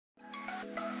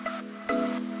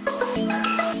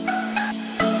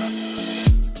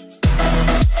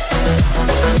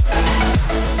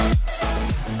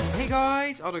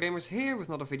AutoGamerZ here with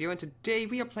another video, and today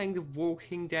we are playing The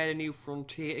Walking Dead: A New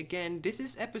Frontier again. This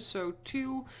is episode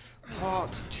 2,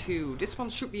 part 2. This one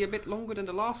should be a bit longer than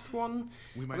the last one.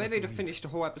 I may be able to finish the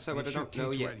whole episode, but I don't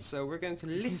know yet. So we're going to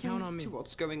listen to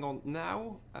what's going on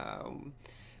now.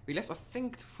 We left, I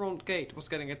think the front gate was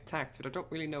getting attacked, but I don't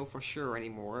really know for sure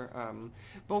anymore.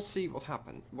 We'll see what's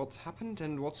happened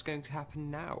and what's going to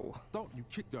happen now. I thought you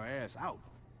kicked our ass out.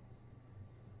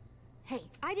 Hey,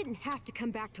 I didn't have to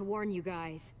come back to warn you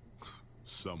guys.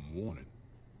 Some warning.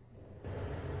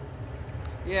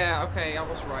 Yeah, okay, I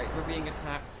was right. We're being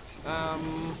attacked.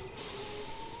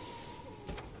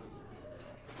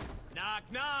 Knock,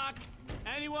 knock.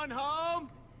 Anyone home?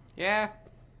 Yeah.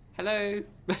 Hello.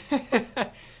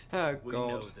 Oh, God. We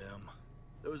know them.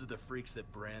 Those are the freaks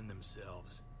that brand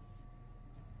themselves.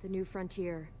 The New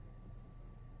Frontier.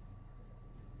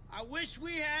 I wish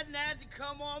we hadn't had to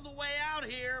come all the way out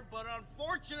here, but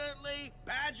unfortunately,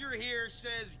 Badger here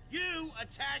says you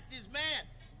attacked his man.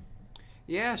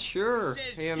 Yeah, sure.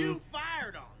 He says you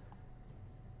fired on him.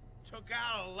 Took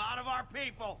out a lot of our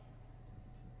people.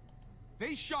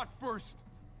 They shot first.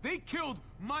 They killed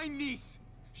my niece.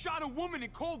 Shot a woman in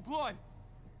cold blood.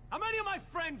 How many of my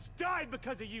friends died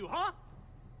because of you, huh?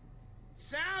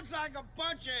 Sounds like a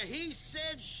bunch of he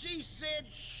said, she said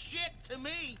shit to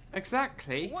me.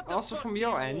 Exactly. What the Also fuck from do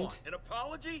your you end. want? An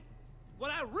apology? What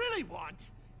I really want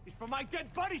is for my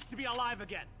dead buddies to be alive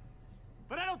again.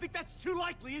 But I don't think that's too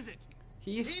likely, is it?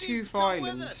 He is He too needs to come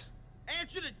with violent. us.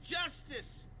 Answer to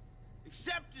justice.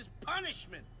 Accept his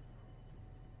punishment.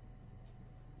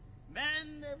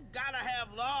 Men have gotta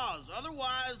have laws,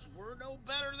 otherwise we're no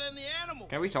better than the animals.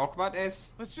 Can we talk about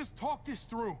this? Let's just talk this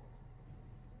through.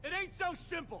 It ain't so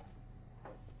simple.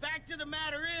 Fact of the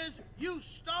matter is, you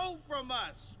stole from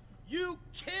us. You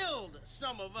killed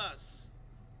some of us.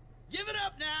 Give it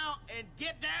up now and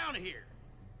get down here.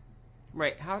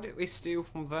 Wait, how did we steal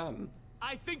from them?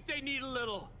 I think they need a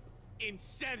little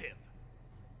incentive.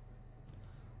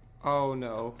 Oh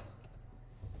no.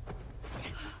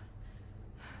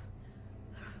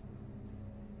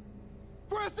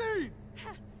 Francine!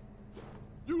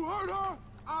 You hurt her?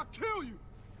 I'll kill you.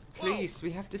 Please,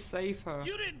 we have to save her.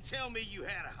 You didn't tell me you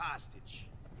had a hostage.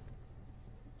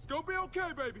 It's gonna be okay,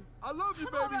 baby. I love you,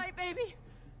 baby. All right, baby.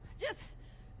 Just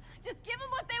give them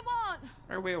what they want.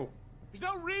 I will. There's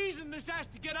no reason this has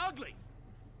to get ugly.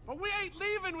 But we ain't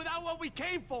leaving without what we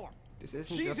came for. This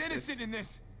isn't She's justice. innocent in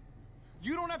this.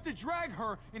 You don't have to drag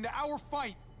her into our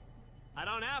fight. I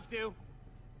don't have to,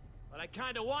 but I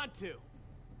kinda want to.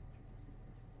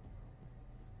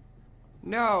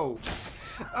 No.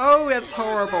 Oh, that's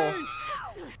horrible.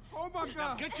 Oh my Now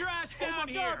God. get your ass Oh down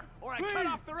my here, God. or I Please. cut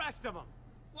off the rest of them.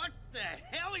 What the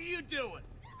hell are you doing?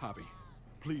 Javi,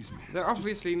 please, man. They're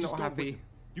obviously Just not go with happy. it.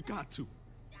 You got to.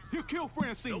 He'll kill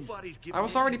Francine. Nobody's giving I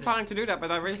was in to already them. planning to do that, but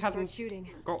I really Start hadn't shooting.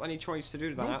 got any choice to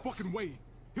do No that. fucking way.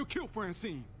 He'll kill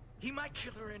Francine. He might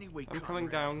kill her anyway, I'm coming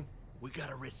Conrad. down. We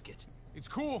gotta risk it. It's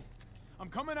cool. I'm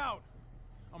coming out.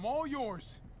 I'm all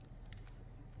yours.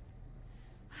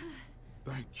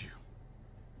 Thank you.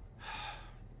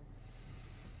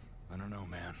 I don't know,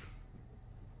 man.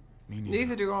 Me neither.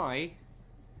 Neither do I.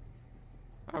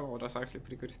 Oh, well, that's actually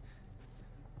pretty good.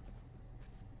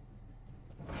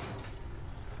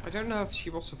 I don't know if she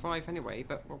will survive anyway,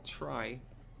 but we'll try.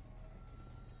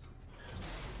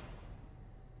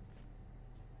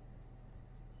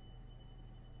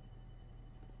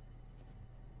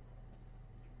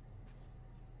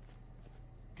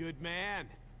 Good man.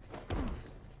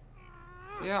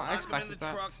 Yeah, I Lock 'em in the expected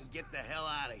that. truck and get the hell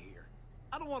out of here.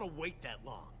 I don't want to wait that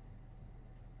long.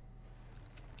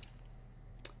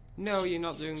 No, you're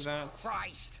not doing that.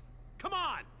 Christ. Come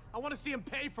on! I want to see him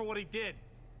pay for what he did.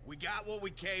 We got what we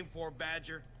came for,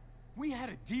 Badger. We had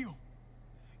a deal.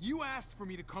 You asked for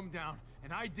me to come down,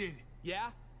 and I did.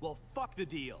 Yeah? Well, fuck the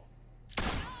deal.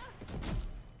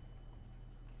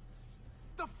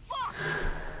 The fuck?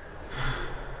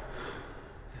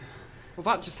 Well,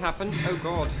 that just happened. Oh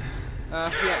god.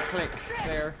 Yeah, click.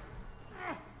 There.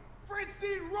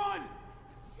 Francine, run!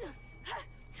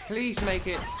 Please make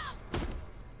it.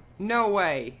 No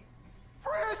way.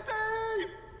 Francine!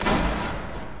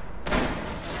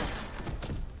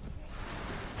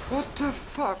 What the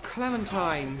fuck,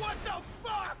 Clementine? What the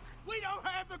fuck? We don't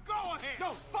have the go-ahead.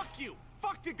 No, fuck you!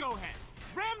 Fuck the go-ahead!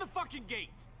 Ram the fucking gate!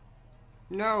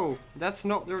 No, that's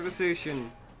not your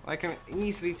decision. I can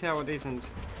easily tell it isn't.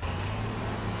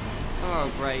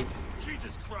 Oh, great.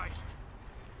 Jesus Christ!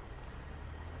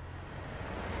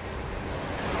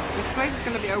 This place is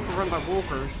gonna be overrun by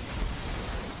walkers.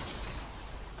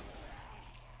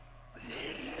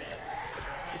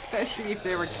 Especially if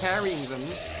they were carrying them.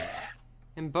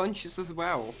 In bunches as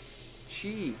well.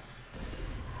 Gee.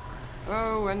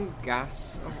 Oh, and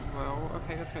gas. Oh, well.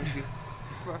 Okay, that's going to be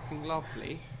fucking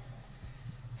lovely.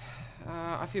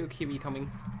 I feel a Kiwi coming.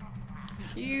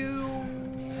 Kiwi!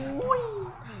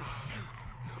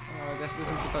 Oh, this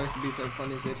isn't supposed to be so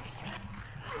fun, is it?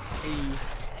 Hey.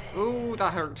 Oh,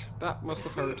 that hurt. That must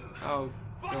have hurt. Oh,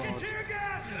 God.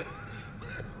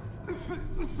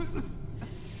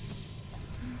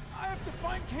 I have to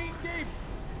find Kate and Gabe.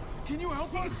 Can you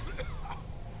help us?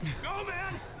 Go,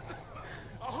 man!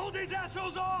 I'll hold these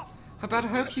assholes off! I better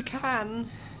hope you can.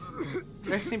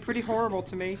 They seem pretty horrible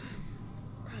to me.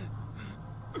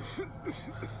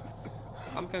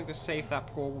 I'm going to save that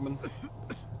poor woman.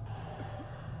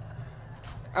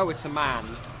 Oh, it's a man.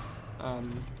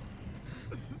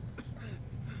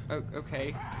 Oh,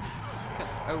 okay.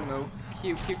 Oh no.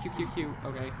 Q.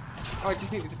 Okay. Oh, I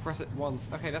just needed to press it once.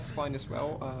 Okay, that's fine as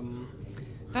well.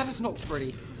 That is not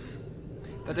pretty.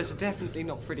 That is definitely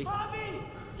not pretty.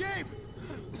 Gabe!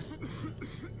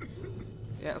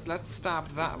 Yes, let's stab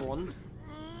that one.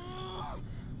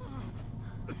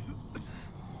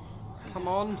 Come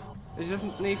on. It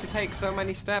doesn't need to take so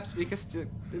many steps because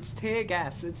it's tear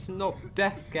gas. It's not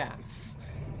death gas.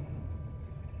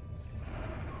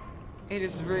 It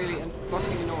is really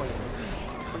fucking annoying.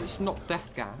 But it's not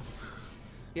death gas.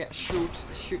 Yeah, shoot.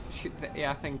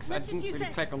 Yeah, thanks. I didn't really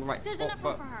click on the right spot,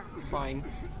 but fine.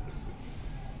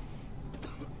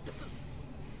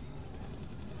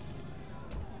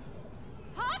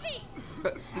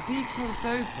 But the vehicle is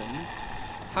open.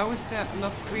 How is there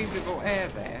enough breathable air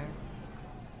there?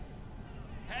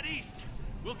 Head east.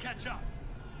 We'll catch up.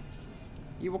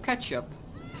 You will catch up?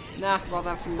 Nah, I'd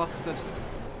rather have some mustard.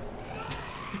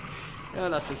 Oh,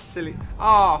 that's a silly...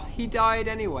 Oh, he died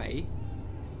anyway.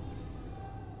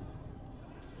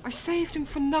 I saved him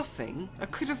for nothing. I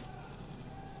could have...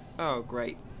 Oh,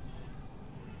 great.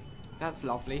 That's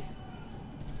lovely.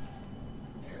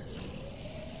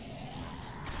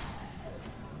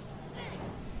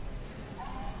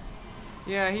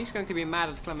 Yeah, he's going to be mad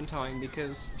at Clementine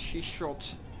because she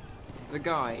shot the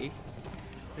guy,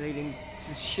 leading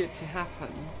this shit to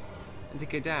happen and to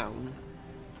go down.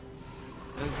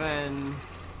 And then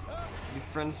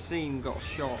Francine got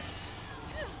shot.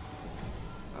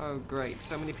 Oh great,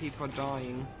 so many people are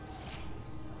dying.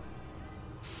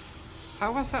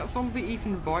 How was that zombie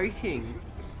even biting?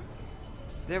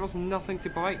 There was nothing to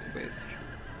bite with.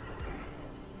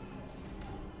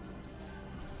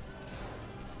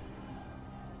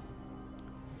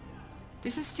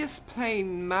 This is just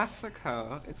plain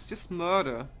massacre. It's just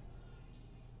murder.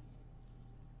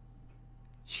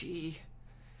 Gee.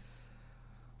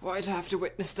 Why'd I have to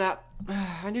witness that?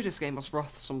 I knew this game was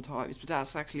rough sometimes, but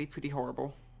that's actually pretty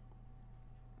horrible.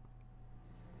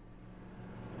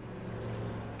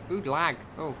 Ooh, lag.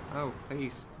 Oh,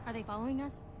 please. Are they following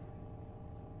us?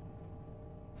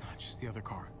 Just the other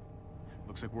car.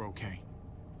 Looks like we're okay.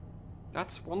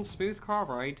 That's one smooth car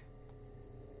ride.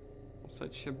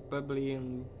 Such a bubbly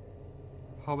and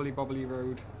hobbly-bobbly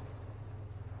road.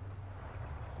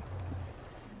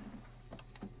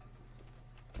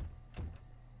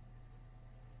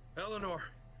 Eleanor,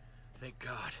 thank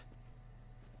God.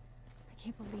 I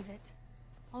can't believe it.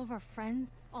 All of our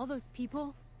friends, all those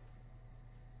people.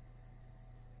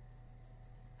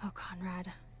 Oh,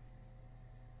 Conrad.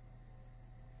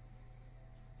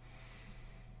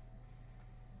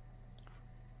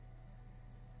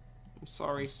 I'm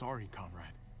sorry. I'm sorry,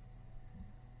 Conrad.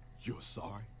 You're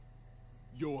sorry?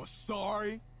 You're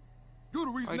sorry? You're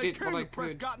the reason I they did what I killed could.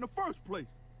 Prescott in the first place.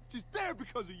 She's dead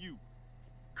because of you.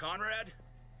 Conrad,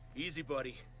 easy,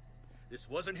 buddy. This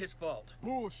wasn't his fault.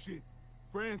 Bullshit.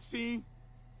 Francine,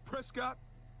 Prescott,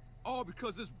 all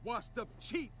because this washed-up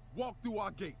cheat walked through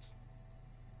our gates.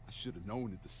 I should have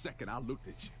known it the second I looked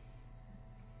at you.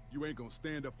 You ain't gonna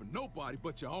stand up for nobody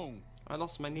but your own. I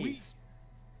lost my knees.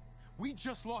 We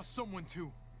just lost someone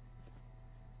too.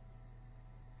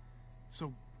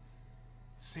 So,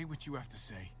 say what you have to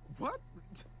say. What?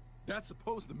 That's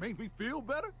supposed to make me feel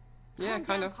better? Yeah, Calm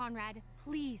kind down, of. Conrad,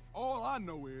 please. All I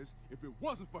know is, if it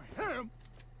wasn't for him...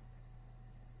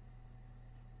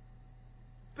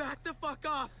 Back the fuck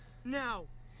off, now.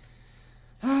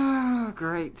 Ah,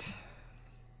 great.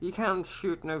 You can't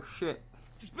shoot no shit.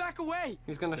 Just back away.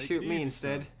 He's gonna Take shoot it me easy,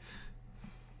 instead. son.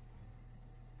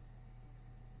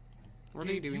 What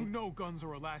are you Gabe, doing? You know guns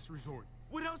are a last resort.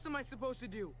 What else am I supposed to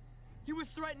do? He was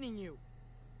threatening you.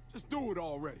 Just do it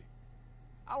already.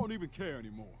 I don't even care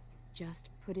anymore. Just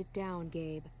put it down,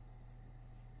 Gabe.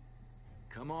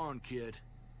 Come on, kid.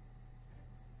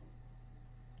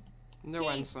 No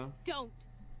Gabe, answer. Don't.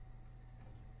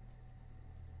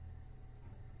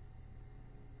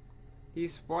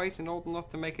 He's wise and old enough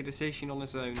to make a decision on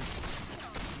his own.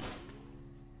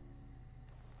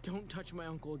 Don't touch my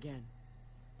uncle again.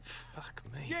 Fuck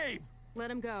me. Gabe! Let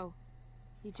him go.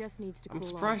 He just needs to cool I'm off.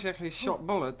 surprised he actually shot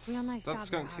bullets. real nice That's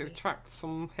job going there, to Javi. attract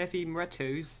some heavy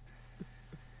Mretos.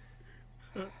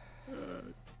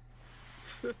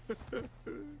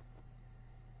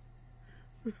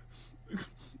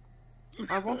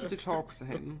 I wanted to talk to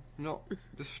him, not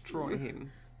destroy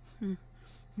him. We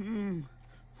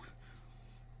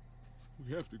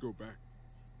have to go back.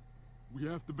 We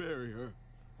have to bury her.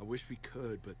 I wish we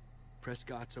could, but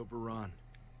Prescott's overrun.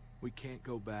 We can't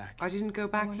go back. I didn't go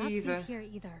back We're not either. safe here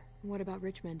either. What about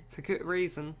Richmond? For good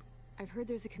reason. I've heard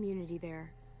there's a community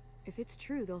there. If it's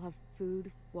true, they'll have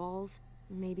food, walls,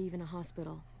 maybe even a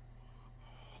hospital.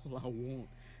 All I want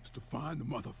is to find the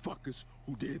motherfuckers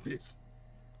who did this.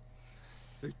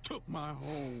 They took my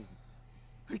home.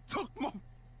 They took my...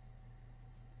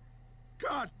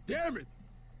 God damn it!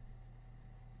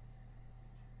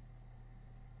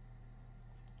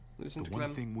 Listen The to one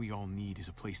Clem. thing we all need is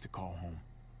a place to call home.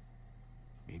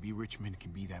 Maybe Richmond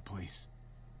can be that place.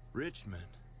 Richmond?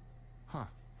 Huh.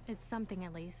 It's something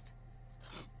at least.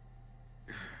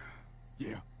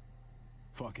 Yeah.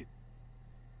 Fuck it.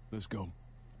 Let's go.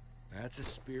 That's a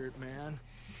spirit, man.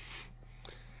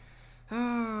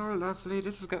 Oh, lovely.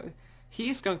 This is going. He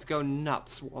is going to go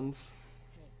nuts once.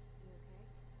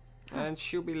 And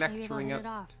she'll be Maybe they'll lecturing hit it. it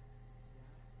off.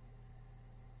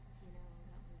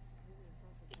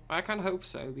 I can hope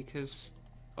so, because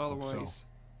otherwise...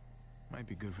 Might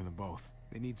be good for them both.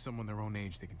 They need someone their own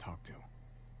age they can talk to.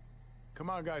 Come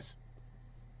on, guys.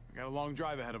 We got a long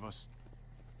drive ahead of us.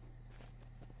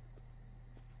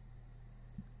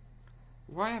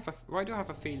 Why do I have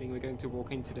a feeling we're going to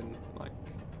walk into them, like,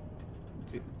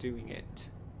 doing it?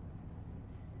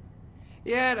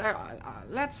 Yeah,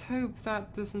 let's hope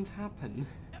that doesn't happen.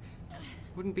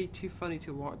 Wouldn't be too funny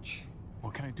to watch.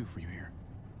 What can I do for you here?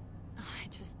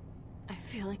 I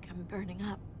feel like I'm burning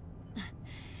up.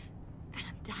 And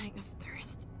I'm dying of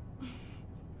thirst.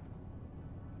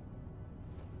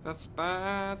 That's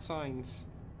bad signs.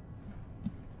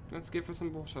 Let's give her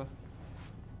some water.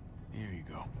 Here you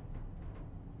go.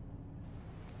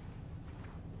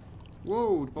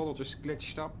 Whoa, the bottle just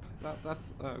glitched up.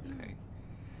 That's okay.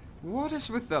 What is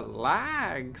with the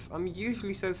lags? I'm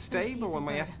usually so stable on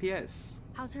my isn't good. FPS.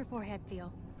 How's her forehead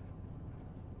feel?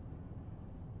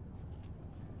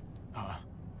 Hot.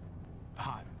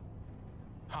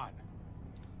 Hot.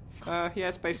 Yeah,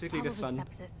 it's basically the Probably sun.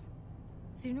 sepsis.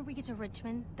 Sooner we get to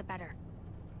Richmond, the better.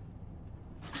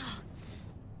 Oh,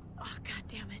 God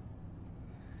damn it.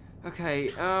 Okay,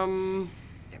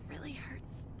 It really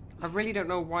hurts. I really don't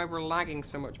know why we're lagging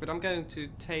so much, but I'm going to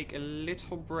take a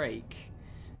little break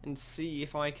and see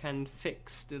if I can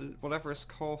fix whatever is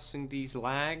causing these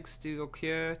lags to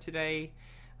occur today.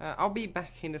 I'll be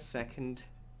back in a second.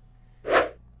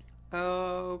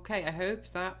 Okay, I hope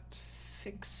that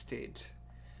fixed it.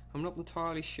 I'm not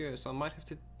entirely sure, so I might have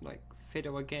to, like,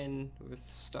 fiddle again with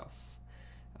stuff.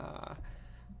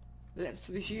 Let's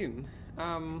resume.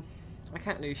 I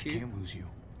can't lose you. Can't lose you.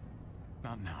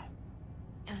 Not now.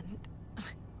 And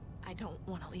I don't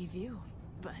want to leave you,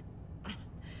 but...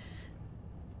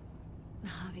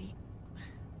 Javi,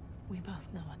 we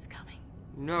both know what's coming.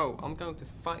 No, I'm going to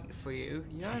fight for you.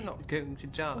 You're not going to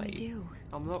die. We do.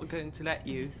 I'm not going to let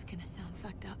you. This is gonna sound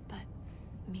fucked up, but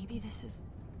maybe this is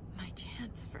my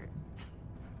chance for...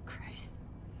 Christ,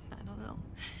 I don't know.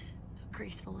 A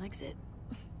graceful exit.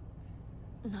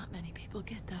 Not many people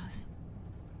get those.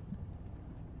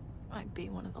 I'd be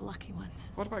one of the lucky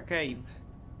ones. What about Gabe?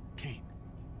 Kate.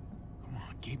 Come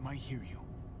on, Gabe might hear you.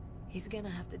 He's gonna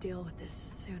have to deal with this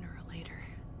sooner or later.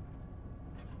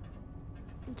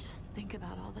 Just think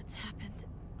about all that's happened.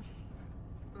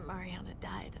 Mariana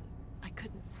died, and I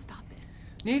couldn't stop it.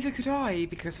 Neither could I,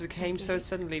 because it came so Gabe,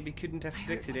 suddenly we couldn't have I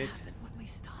heard predicted what it. happened when we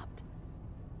stopped.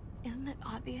 Isn't it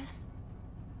obvious?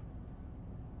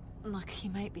 Look, he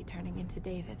might be turning into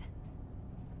David.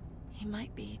 He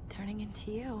might be turning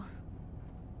into you.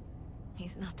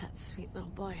 He's not that sweet little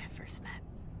boy I first met.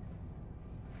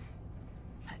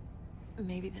 But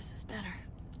maybe this is better.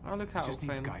 I'll look He out just for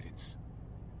needs him. guidance.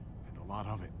 And a lot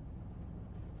of it.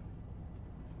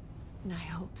 I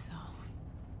hope so.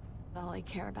 All I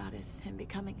care about is him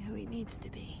becoming who he needs to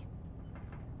be.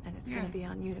 And it's gonna be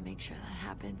on you to make sure that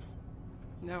happens.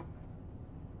 No.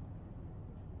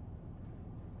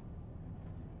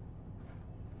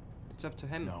 It's up to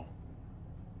him. No.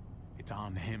 It's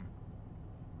on him.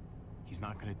 He's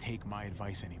not gonna take my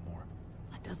advice anymore.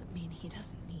 That doesn't mean he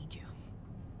doesn't need you.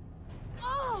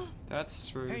 Oh! That's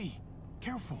true. Hey,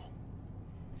 careful.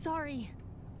 Sorry.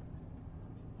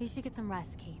 You should get some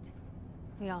rest, Kate.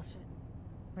 We all should.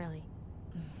 Really.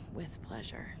 With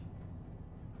pleasure.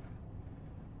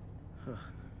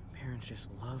 Parents just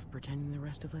love pretending the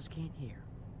rest of us can't hear.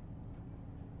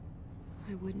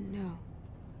 I wouldn't know.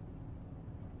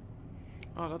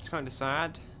 Oh, that's kind of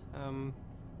sad.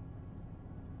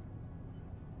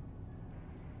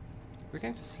 We're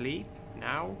going to sleep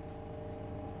now?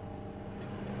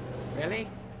 Really?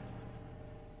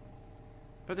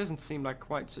 That doesn't seem like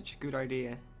quite such a good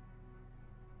idea.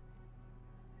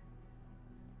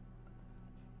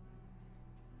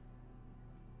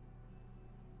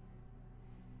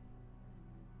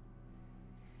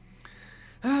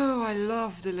 Oh, I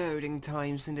love the loading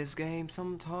times in this game.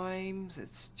 Sometimes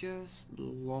it's just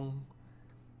long.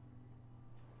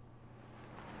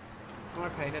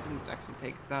 Okay, that didn't actually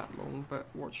take that long, but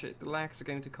watch it. The lags are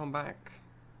going to come back.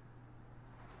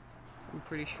 I'm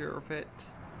pretty sure of it.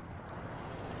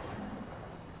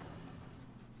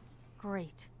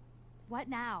 Great. What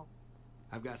now?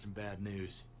 I've got some bad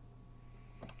news.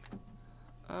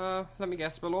 Let me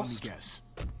guess, we're lost? Let me guess.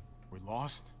 We're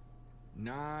lost?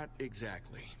 Not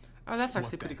exactly. Oh, that's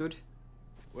actually pretty good.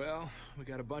 Well, we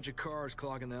got a bunch of cars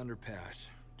clogging the underpass.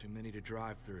 Too many to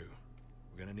drive through.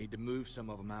 We're gonna need to move some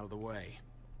of them out of the way.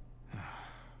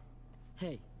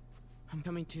 Hey, I'm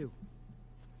coming too.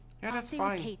 Yeah, that's I'll stay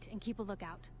fine. with Kate and keep a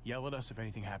lookout. Yell at us if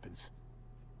anything happens.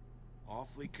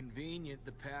 Awfully convenient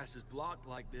the pass is blocked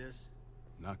like this.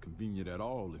 Not convenient at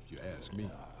all, if you ask me.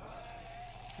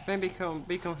 It may be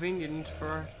convenient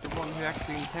for the one who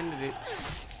actually intended it.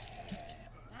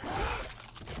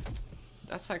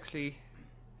 That's actually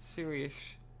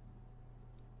serious.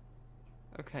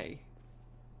 Okay.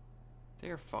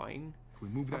 They're fine. If we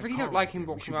move I that really car don't like over him here, we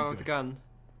walking should be around with a good. gun.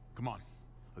 Come on,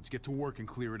 let's get to work and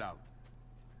clear it out.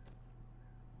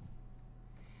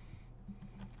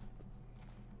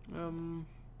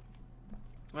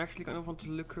 I actually kind of want to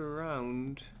look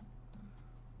around.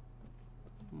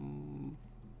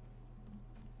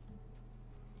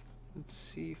 Let's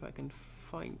see if I can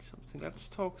find something. Let's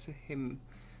talk to him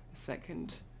a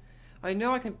second. I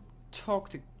know I can talk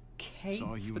to Kate,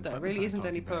 Saw you but and there really Clementine isn't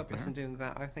any talking back purpose there. in doing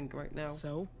that, I think, right now.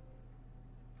 So?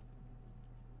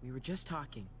 We were just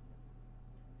talking.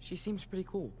 She seems pretty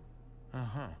cool.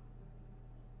 Uh-huh.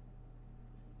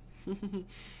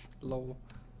 Lol.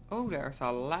 Oh, there's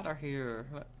a ladder here.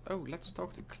 Oh, let's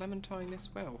talk to Clementine as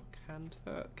well. Can't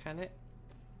hurt, can it?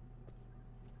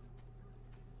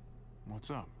 What's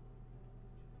up?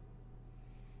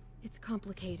 It's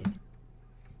complicated.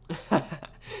 Ah,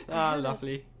 had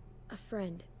lovely. A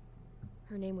friend.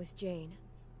 Her name was Jane.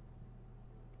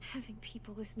 Having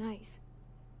people is nice,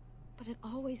 but it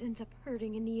always ends up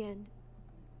hurting in the end.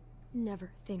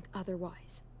 Never think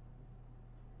otherwise.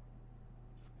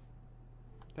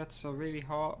 That's a really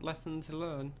hard lesson to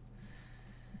learn.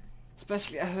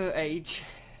 Especially at her age.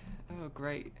 Oh,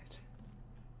 great.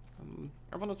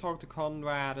 I want to talk to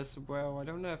Conrad as well. I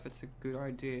don't know if it's a good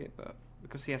idea, but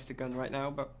because he has the gun right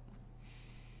now, but...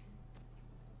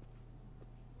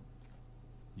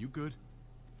 You good?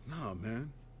 Nah,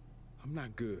 man. I'm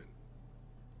not good.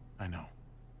 I know.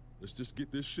 Let's just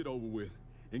get this shit over with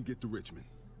and get to Richmond.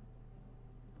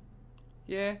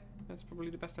 Yeah, that's probably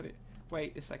the best idea.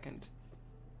 Wait a second.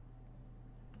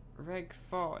 Reg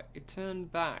 5, it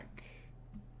turned back.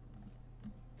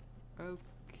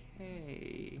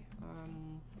 Okay.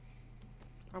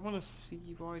 I want to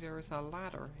see why there is a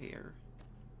ladder here.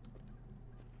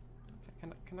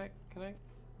 Can I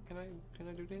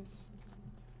do this?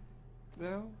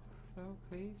 No, no,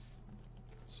 please.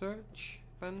 Search,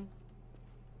 then.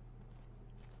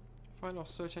 Fine, I'll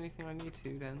search anything I need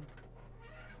to then.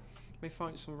 May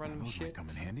find some random Those might shit. come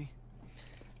in handy.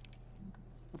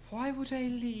 Why would I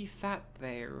leave that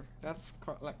there? That's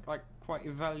quite quite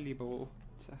valuable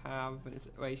to have in a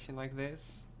situation like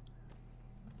this.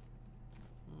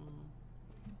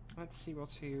 Let's see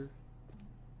what's here.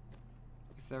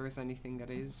 If there is anything that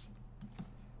is.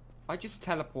 I just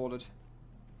teleported.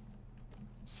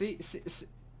 See,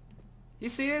 you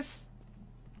see this?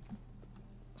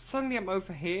 Suddenly I'm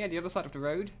over here on the other side of the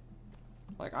road.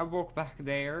 Like I walk back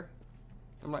there.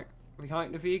 I'm like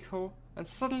behind the vehicle, and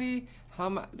suddenly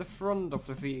I'm at the front of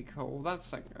the vehicle.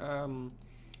 That's like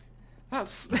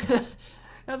that's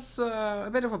that's a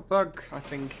bit of a bug, I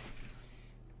think.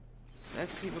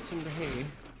 Let's see what's in the hay.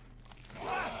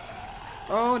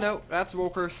 Oh no, that's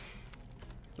walkers.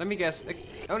 Let me guess.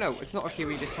 Oh no, it's not a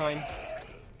Kiwi this time.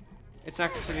 It's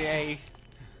actually a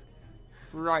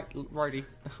righty.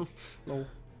 Lol.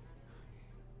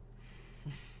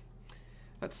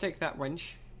 Let's take that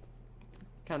wench.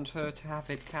 Can't hurt to have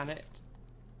it, can it?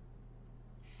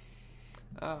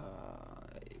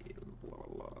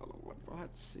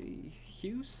 Let's see.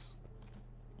 Hughes?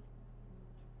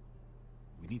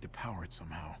 We need to power it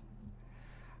somehow.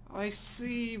 I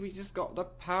see. We just got the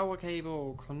power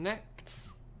cable. Connect.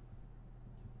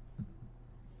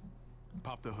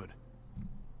 Pop the hood.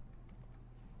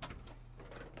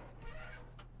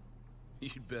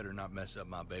 You'd better not mess up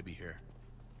my baby here.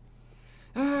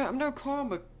 I'm no car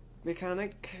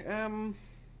mechanic.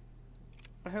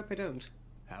 I hope I don't.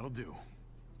 That'll do.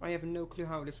 I have no clue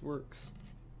how this works.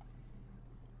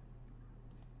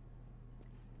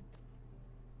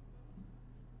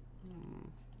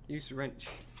 Use the wrench.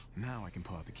 Now I can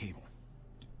pull out the cable.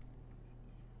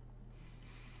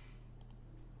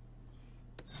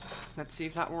 Let's see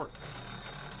if that works.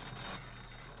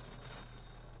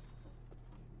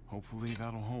 Hopefully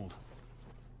that'll hold.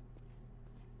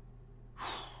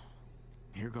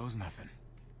 Here goes nothing.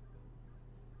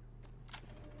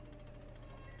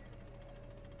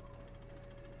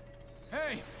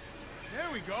 Hey! There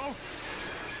we go!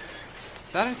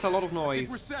 That is a lot of I think noise.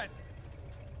 we're set.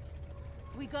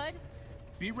 We good?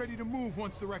 Be ready to move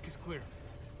once the wreck is clear.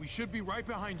 We should be right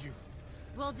behind you.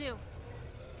 Will do.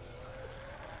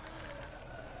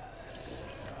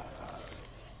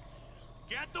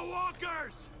 Get the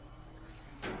walkers!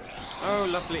 Oh,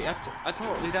 lovely. I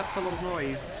totally, that's a lot of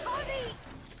noise.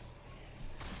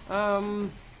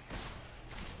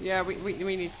 Yeah, we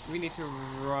need to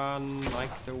run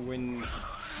like the wind.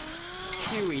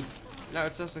 Huey. No,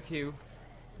 it's just a Q.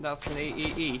 That's an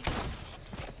E.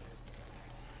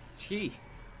 G. E.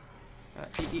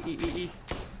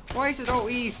 Why is it all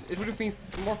E's? It would have been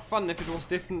more fun if it was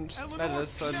different letters,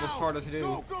 so it was harder to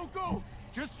do. Go!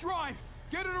 Just drive!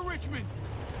 Get her to Richmond!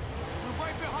 We're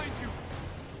right behind you!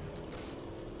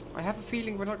 I have a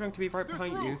feeling we're not going to be right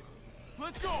behind you.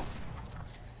 Let's go!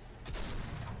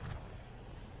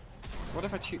 What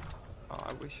if I shoot? Oh,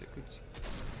 I wish I could.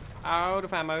 Out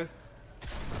of ammo.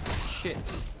 Shit.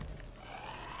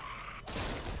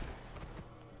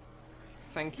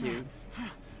 Thank you.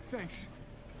 Thanks.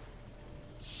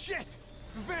 Shit!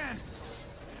 The van!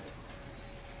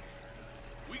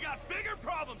 We got bigger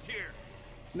problems here!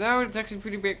 No, it's actually a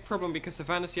pretty big problem because the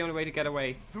van is the only way to get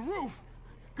away. The roof!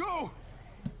 Go!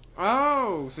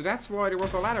 Oh, so that's why there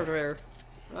was a ladder there.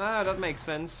 Ah, that makes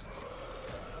sense.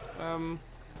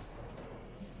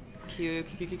 Get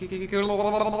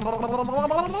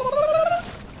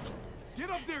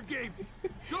up there, Gabe!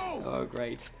 Go! Oh,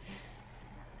 great.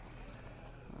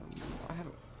 I have.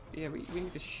 Yeah, we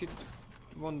need to shoot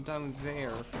one down there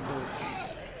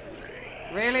first.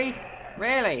 Really?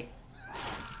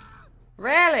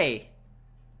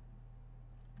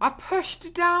 I pushed the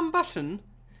down button.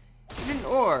 It didn't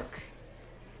work.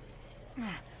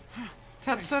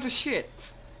 That's sort of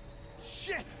shit.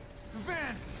 Shit! The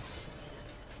van!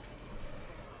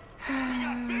 We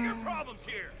got bigger problems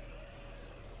here!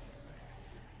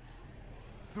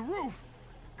 The roof!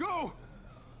 Go!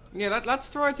 Yeah,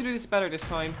 let's try to do this better this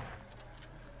time.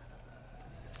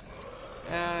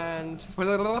 And got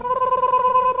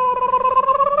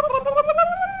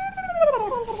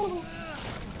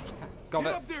Get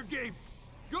it. up there, Gabe!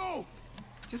 Go!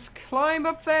 Just climb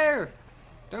up there.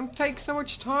 Don't take so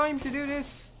much time to do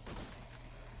this.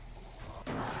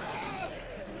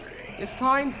 This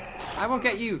time, I won't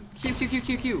get you.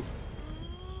 Q.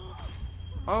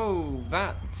 Oh,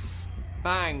 that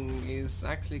bang is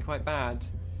actually quite bad.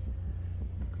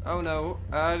 Oh no,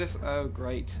 oh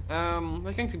great.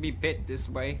 We're going to be bit this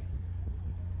way.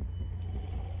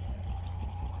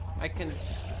 I can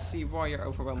see why you're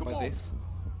overwhelmed by this.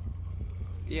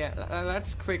 Yeah,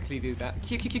 let's quickly do that.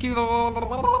 Q.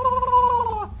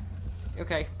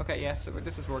 Okay, yes, so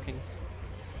this is working.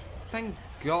 Thank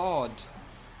God.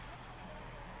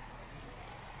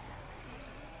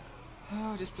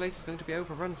 Oh, this place is going to be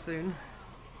overrun soon.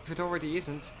 If it already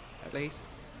isn't, at least.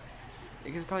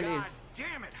 Because it kind of is.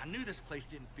 Damn it! I knew this place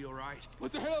didn't feel right.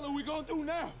 What the hell are we gonna do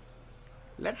now?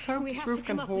 Let's hope We this have to roof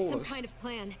can come up with some hold us. kind of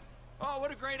plan. Oh,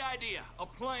 what a great idea! A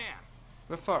plan.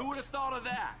 We're fucked. Who would have thought of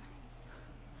that?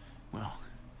 Well,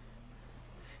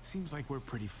 seems like we're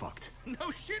pretty fucked.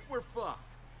 No shit, we're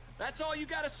fucked. That's all you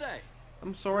gotta say.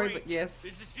 I'm sorry, Great. but yes.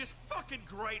 This is just fucking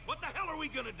great. What the hell are we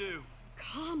gonna do?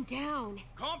 Calm down.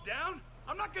 Calm down?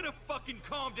 I'm not gonna fucking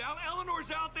calm down.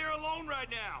 Eleanor's out there alone right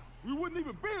now. We wouldn't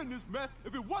even be in this mess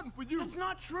if it wasn't for you. That's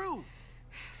not true.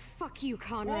 Fuck you,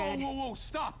 Whoa, Conrad. whoa,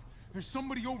 stop! There's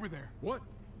somebody over there. What?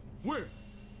 Where?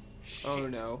 Oh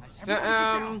no. Everybody get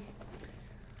down.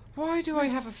 Why do I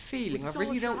have a feeling I this all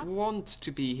really a don't trap? want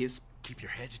to be his... Keep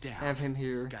your heads down. have him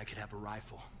here. Guy could have a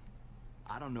rifle.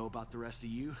 I don't know about the rest of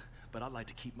you, but I'd like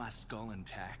to keep my skull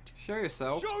intact. Show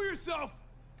yourself. Show yourself!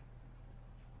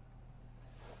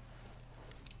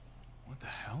 What the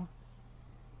hell?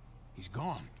 He's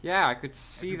gone. Yeah, I could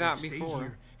see Everyone that stay before.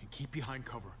 here and keep behind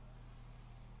cover.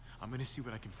 I'm gonna see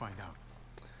what I can find out.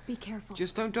 Be careful.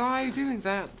 Just don't die doing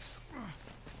that.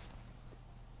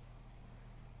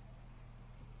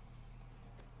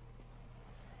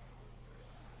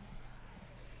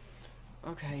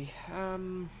 Okay,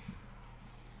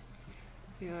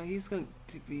 yeah, he's going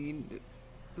to be in the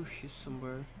bushes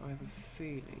somewhere, I have a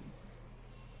feeling.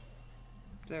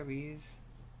 There he is.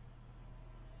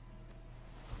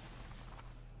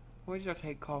 Why did I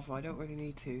take cover? I don't really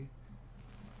need to.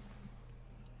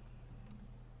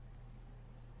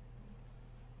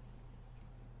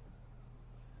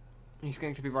 He's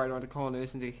going to be right around the corner,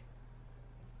 isn't he?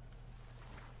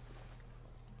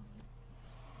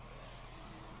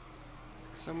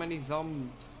 So many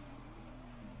zombies.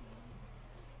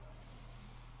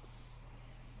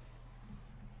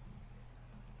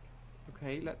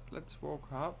 Okay, let's walk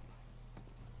up.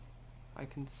 I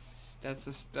can.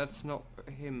 That's not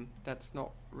him. That's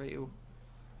not real.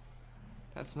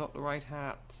 That's not the right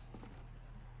hat.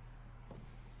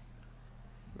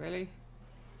 Really?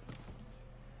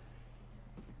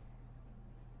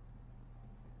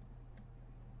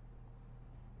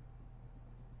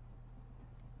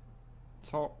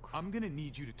 Talk. I'm gonna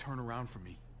need you to turn around for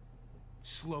me.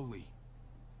 Slowly.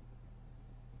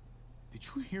 Did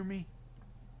you hear me?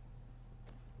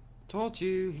 Told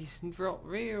you, he's not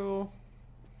real.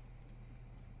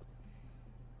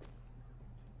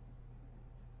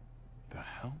 The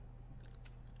hell?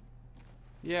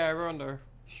 Yeah, we're under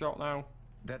shot now.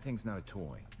 That thing's not a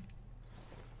toy.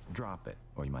 Drop it,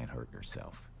 or you might hurt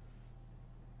yourself.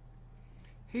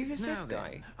 Who is this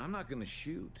guy? Then, I'm not gonna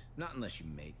shoot. Not unless you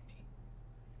make me.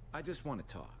 I just want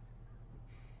to talk.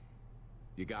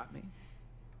 You got me?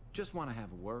 Just want to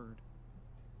have a word.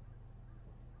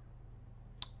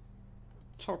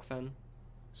 Talk then.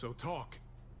 So talk.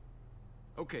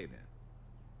 Okay then.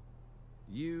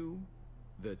 You,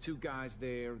 the two guys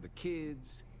there, the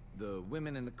kids, the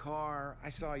women in the car, I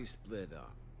saw you split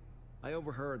up. I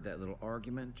overheard that little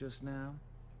argument just now.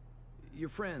 Your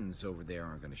friends over there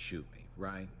aren't gonna shoot me,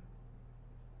 right?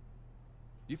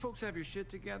 You folks have your shit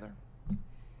together?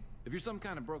 If you're some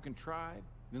kind of broken tribe,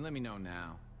 then let me know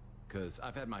now. Cause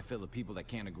I've had my fill of people that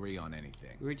can't agree on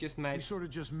anything. We just met. We sort of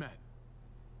just met.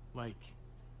 Like,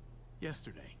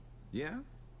 yesterday. Yeah?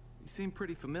 You seem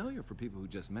pretty familiar for people who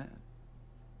just met.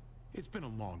 It's been a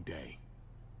long day.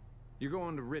 You're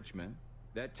going to Richmond.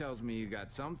 That tells me you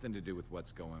got something to do with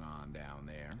what's going on down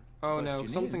there. Oh Bust no, your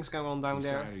something's knees. going on down Whose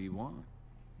there. side do you want?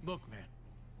 Look, man.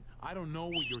 I don't know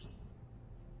what you're...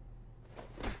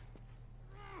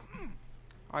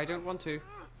 I don't want to.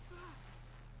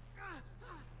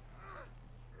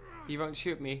 He won't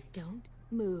shoot me. Don't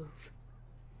move.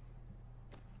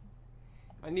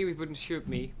 I knew he wouldn't shoot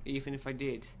me, even if I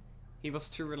did. He was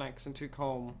too relaxed and too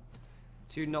calm.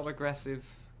 Too not aggressive.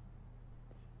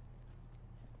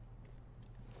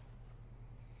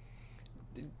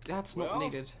 That's not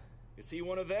needed. Is he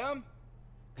one of them?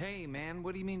 Hey man,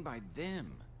 what do you mean by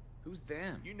them? Who's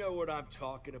them? You know what I'm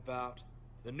talking about.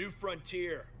 The New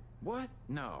Frontier. What?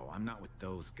 No, I'm not with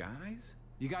those guys.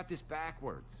 You got this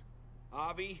backwards.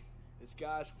 Avi, this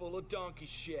guy's full of donkey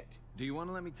shit. Do you want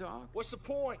to let me talk? What's the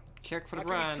point? Check for the How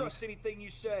can brand. you trust anything you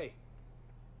say?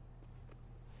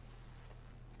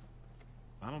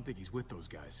 I don't think he's with those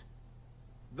guys.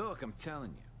 Look, I'm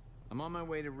telling you. I'm on my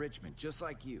way to Richmond, just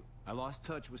like you. I lost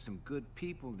touch with some good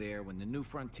people there when the New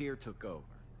Frontier took over.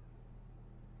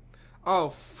 Oh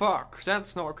fuck,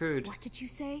 that's not good. What did you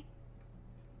say?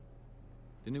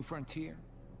 The New Frontier?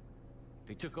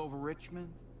 They took over Richmond?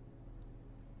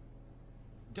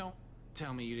 Don't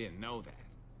tell me you didn't know that.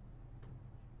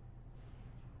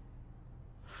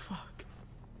 Fuck.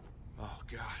 Oh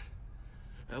God.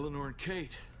 Eleanor and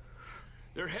Kate.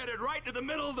 They're headed right to the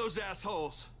middle of those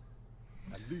assholes.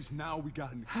 At least now we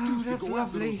got an Oh, excuse to that's go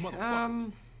after those lovely.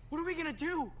 motherfuckers. What are we gonna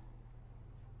do?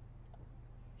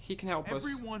 He can help us.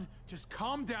 Everyone, just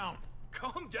calm down.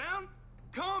 Calm down?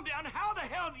 Calm down? How the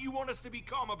hell do you want us to be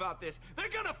calm about this? They're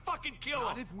gonna fucking kill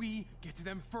Not them. if we get to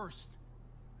them first.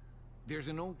 There's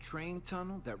an old train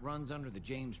tunnel that runs under the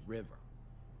James River.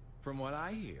 From what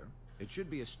I hear, it should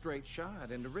be a straight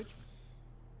shot into Richmond.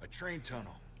 A train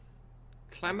tunnel.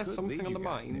 Clem has Could something lead on you the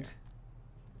guys mind.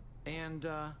 there. And,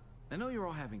 I know you're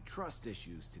all having trust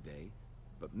issues today,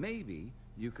 but maybe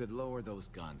you could lower those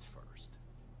guns first.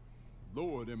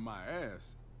 Lower than my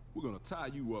ass. We're gonna tie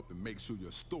you up and make sure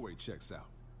your story checks out.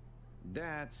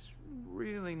 That's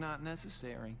really not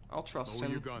necessary. I'll trust Lower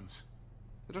him. your guns.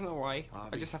 I don't know why. I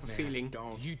Avi, just have a man, feeling.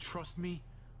 Don't. Do you trust me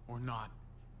or not?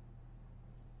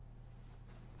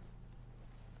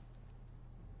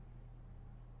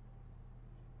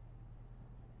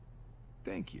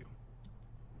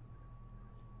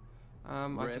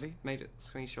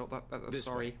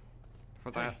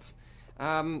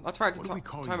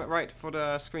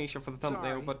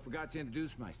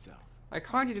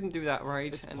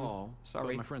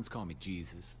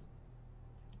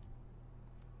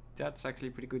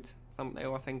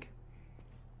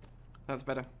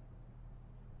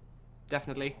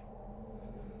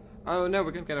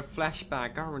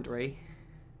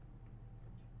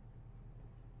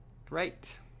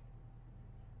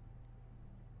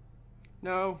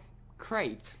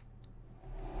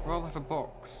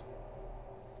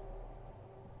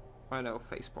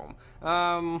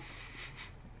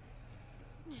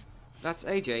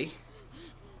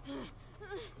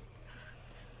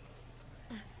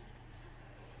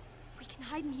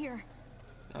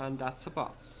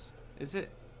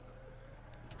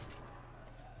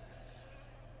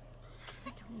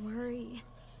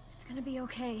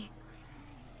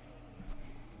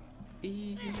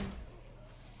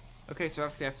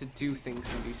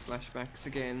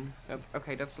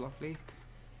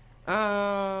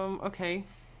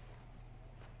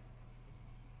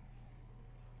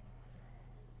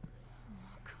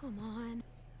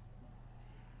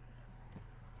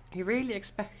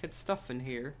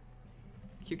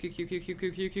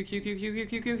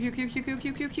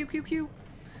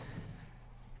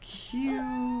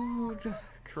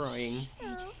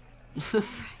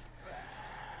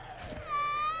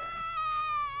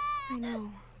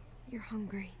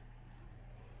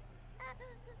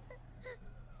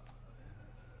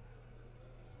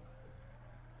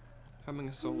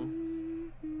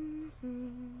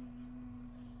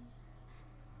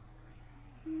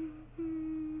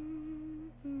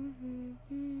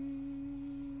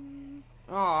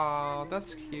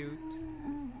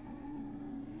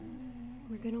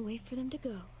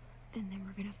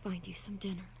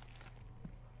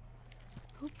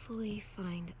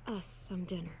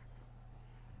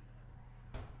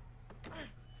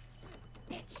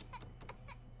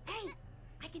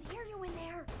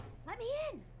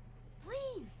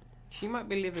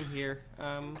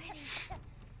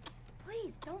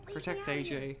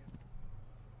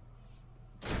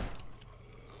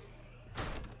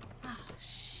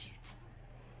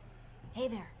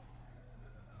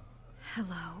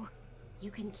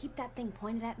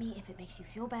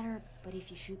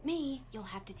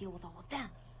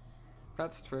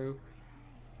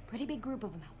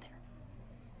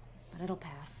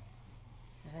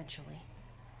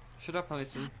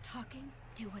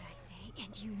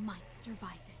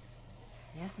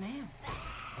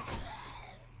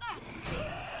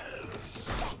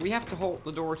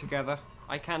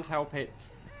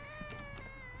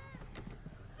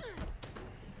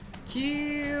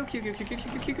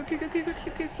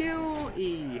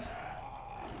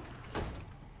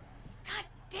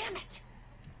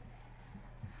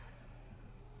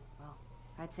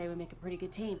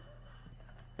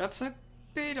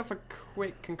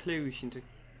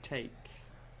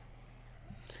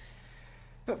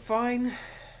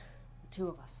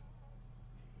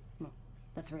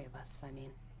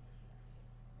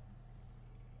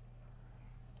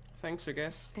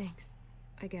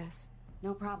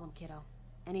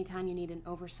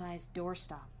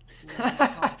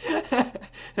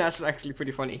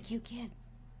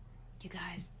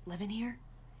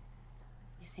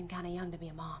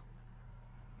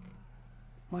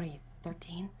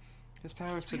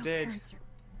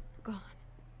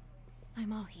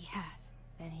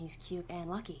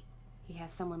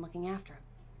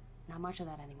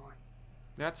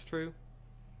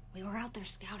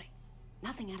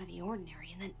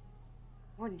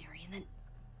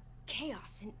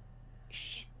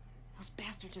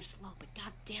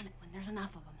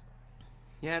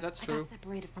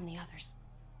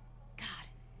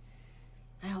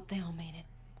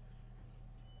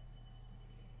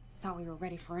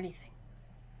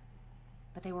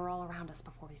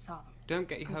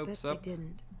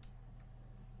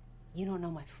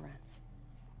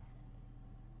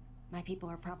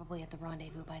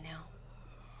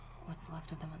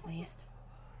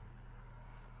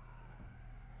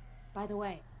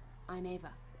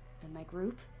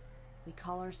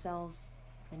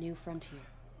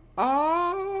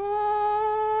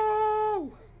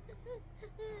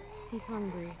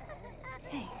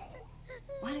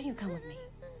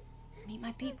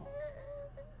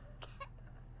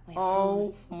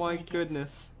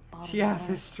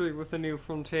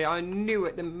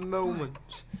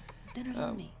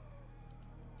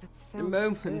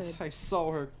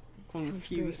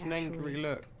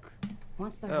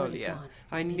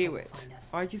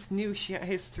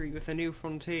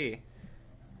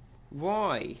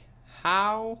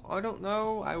 How? I don't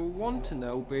know. I want to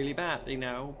know really badly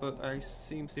now, but I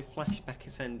seems the flashback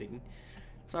is ending.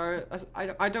 So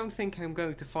I don't think I'm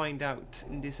going to find out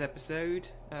in this episode.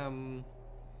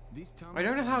 I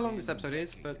don't know how long this episode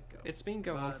is, but it's been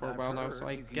going on for a while now, so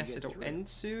I guess it'll end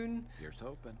soon. Here's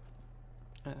hoping.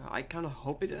 I kind of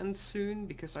hope it ends soon,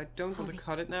 because I don't want to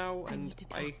cut it now, and I need to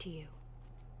talk to you.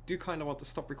 Do kind of want to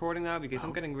stop recording now, because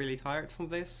I'm getting really tired from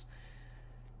this.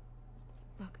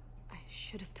 Look, I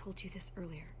should have told you this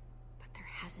earlier, but there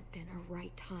hasn't been a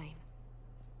right time.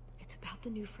 It's about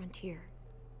the new frontier.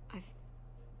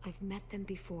 I've met them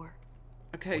before.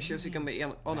 Okay, she's gonna be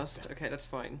honest. Okay, that's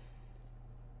fine.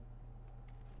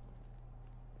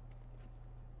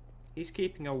 He's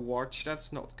keeping a watch.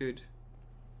 That's not good.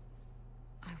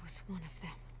 I was one of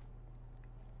them.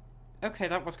 Okay,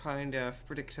 that was kind of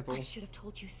predictable. I should have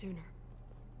told you sooner.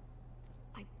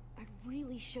 I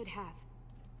really should have.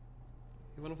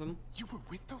 You're one of them? You were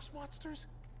with those monsters?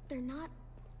 They're not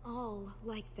all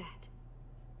like that.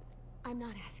 I'm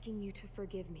not asking you to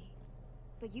forgive me,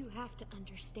 but you have to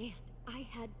understand, I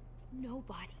had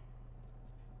nobody.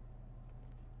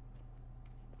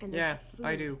 And yeah, food,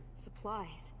 I do.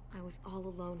 Supplies. I was all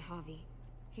alone, Javi.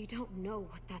 You don't know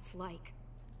what that's like.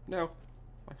 No,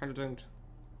 I kind of don't.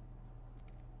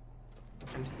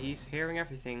 And he's hearing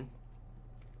everything.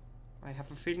 I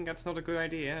have a feeling that's not a good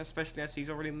idea, especially as he's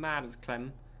already mad at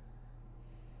Clem.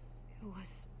 It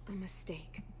was a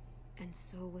mistake, and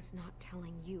so was not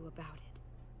telling you about it.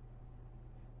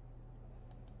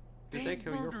 Did they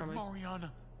kill your family?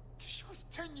 Mariana. She was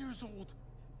 10 years old.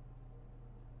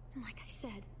 And like I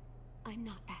said, I'm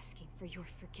not asking for your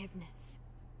forgiveness.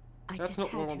 I That's just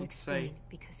not what I had to wanted to explain, say.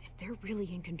 because if they're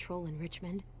really in control in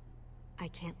Richmond, I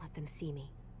can't let them see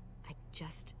me. I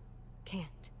just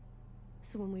can't.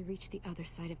 So when we reach the other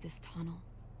side of this tunnel,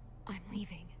 I'm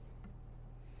leaving.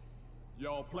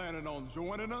 Y'all planning on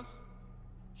joining us?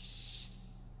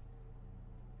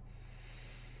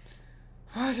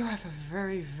 I do have a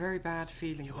very, very bad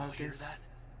feeling about hear this. that?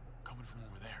 Coming from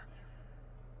over there.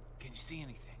 Can you see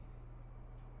anything?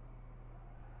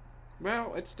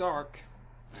 Well, it's dark.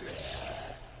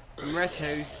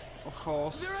 Retos, of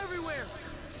course. They're everywhere.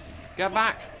 Get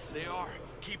back. They are.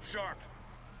 Keep sharp.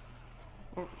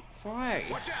 Oh, why?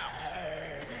 Watch out.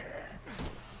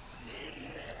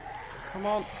 Come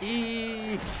on,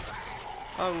 E.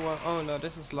 Oh no,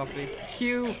 this is lovely.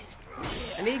 Q.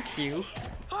 I need Q.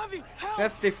 Javi, help.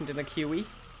 That's different than a QE.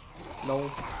 No.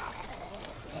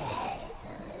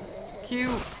 Q.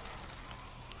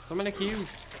 So many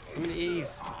Qs. So many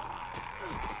E's.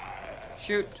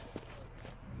 Shoot.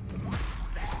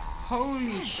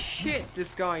 Holy shit,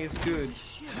 this guy is good.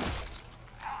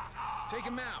 Take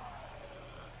him out.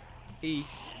 E.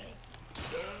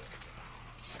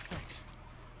 Thanks.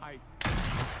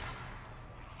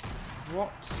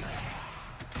 What?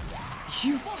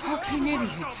 You fucking idiot.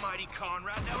 Christ almighty,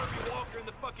 Conrad. Now every walker in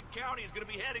the fucking county is gonna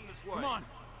be heading this way. Come on,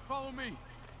 follow me.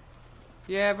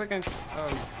 Yeah, we're going to...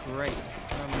 Oh, great.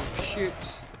 Shoot.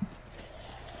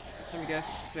 Let me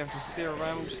guess. We have to steer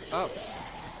around. Up.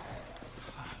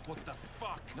 What the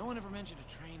fuck? No one ever mentioned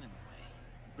a train in the way.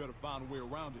 You better find a way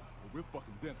around it, or we're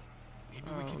fucking dead. Maybe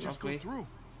we can just lovely. go through.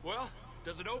 Well,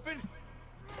 does it open?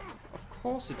 Of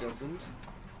course it doesn't.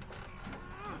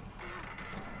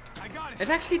 I got it. It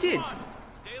actually did.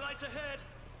 Daylight's ahead.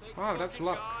 Thank Wow, that's fucking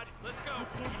luck. God. Let's go. I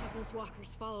can't have those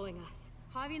walkers following us.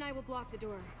 Javi and I will block the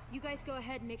door. You guys go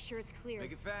ahead and make sure it's clear.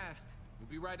 Make it fast. We'll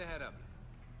be right ahead of you.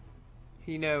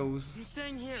 He knows. I'm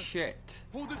staying here. Shit.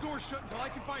 Hold the door shut until I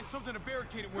can find something to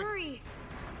barricade it with. Hurry!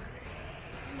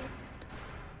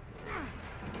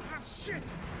 Ah, shit!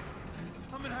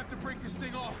 I'm gonna have to break this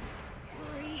thing off.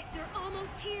 Hurry! They're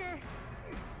almost here!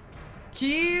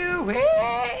 Q!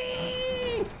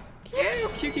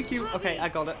 Q! Okay, I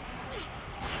got it.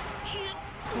 Can't.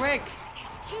 Quick!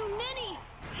 There's too many!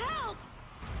 Help!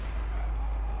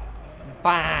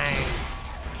 Bang!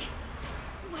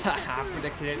 Let's Haha, get through.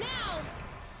 predicted it. Now!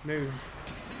 Move.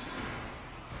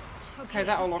 Okay,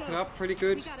 that'll let's lock go. it up pretty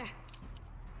good. We gotta...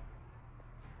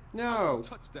 No.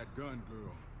 Touch that gun,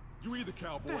 girl. You either,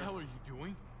 cowboy. What the hell are you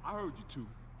doing? I heard you too.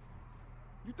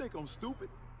 You think I'm stupid?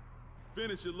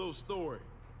 Finish your little story.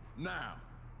 Now.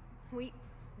 We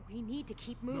need to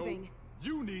keep moving. No,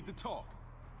 you need to talk.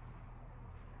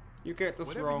 You get this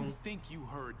Whatever wrong. you think you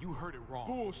heard it wrong.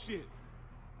 Bullshit.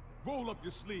 Roll up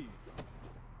your sleeve.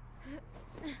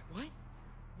 What?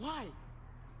 Why?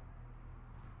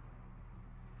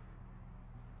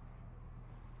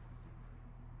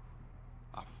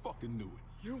 I fucking knew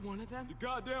it. You're one of them? You're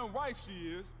goddamn right she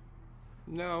is.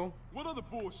 No. What other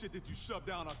bullshit did you shove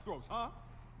down our throats, huh?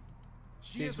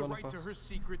 She has a right to her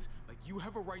secrets like you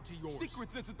have a right to yours.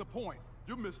 Secrets isn't the point.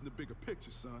 You're missing the bigger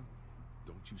picture, son.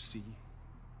 Don't you see?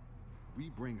 We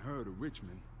bring her to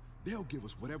Richmond, they'll give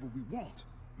us whatever we want.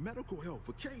 Medical help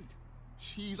for Kate.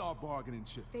 She's our bargaining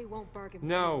chip. They won't bargain with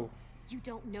No. you. You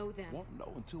don't know them. Won't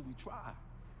know until we try.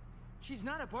 She's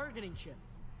not a bargaining chip.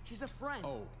 She's a friend.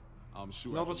 Oh, I'm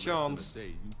sure Not a after less than chance. a day,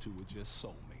 you two are just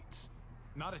soulmates.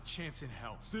 Not a chance in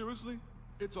hell. Seriously?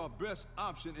 It's our best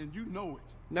option and you know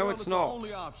it. No, Well, it's our not.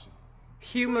 only option.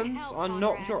 Humans Hell, are Conrad.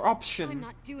 not your option I'm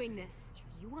not doing this.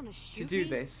 If you want to shoot do me,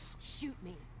 this. shoot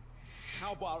me.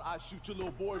 How about I shoot your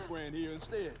little boyfriend here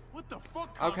instead? What the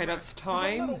fuck? Okay, that's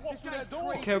time Walk through that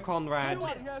door. to kill Conrad.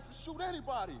 Somebody has to shoot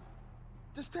anybody.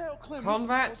 Just tell Clem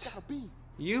Conrad, this is how it's gotta be.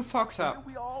 you fucked And up.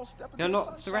 then we all step into You're the not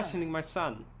sunshine. threatening my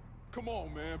son. Come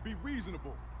on, man, be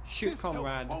reasonable. Shoot This helps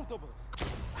Conrad. both of us.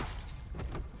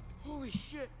 Holy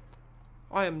shit.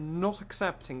 I am not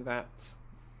accepting that.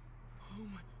 Oh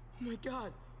my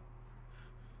god.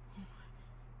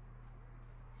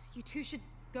 You two should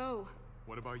go.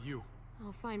 What about you?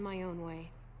 I'll find my own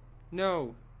way.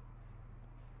 No.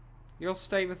 You'll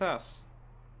stay with us.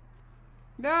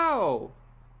 No!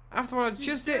 After what I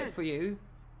just did for you.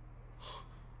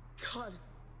 God.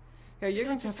 Yeah, you're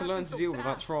going to just have to learn happened to so deal with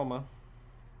that fast. trauma.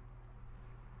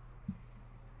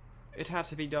 It had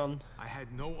to be done. I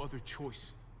had no other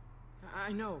choice.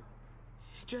 I know.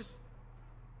 It just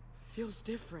feels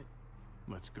different.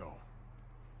 Let's go.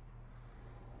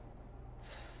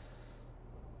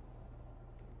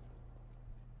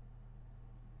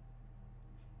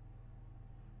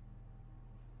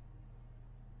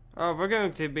 Oh, we're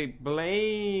going to be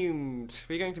blamed.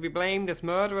 We're going to be blamed as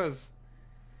murderers.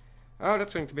 Oh,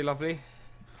 that's going to be lovely.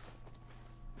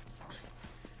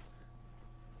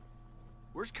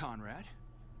 Where's Conrad?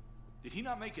 Did he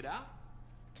not make it out?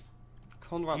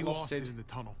 Conrad He lost lost it. it in the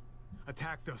tunnel.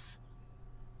 Attacked us.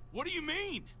 What do you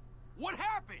mean? What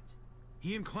happened?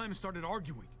 He and Clem started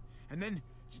arguing, and then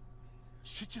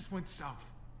shit just went south.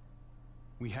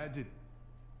 We had to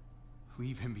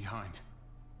leave him behind.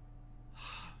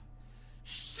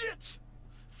 Shit!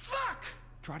 Fuck!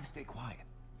 Try to stay quiet.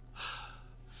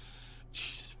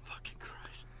 Jesus fucking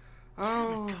Christ.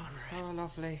 Oh, Damn it, Conrad. oh,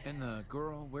 lovely. And the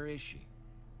girl, where is she?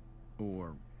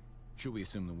 Or should we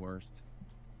assume the worst?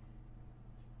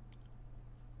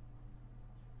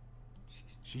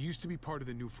 She used to be part of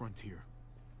the New Frontier.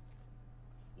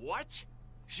 What?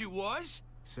 She was?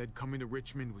 Said coming to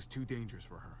Richmond was too dangerous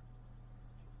for her.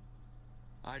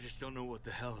 I just don't know what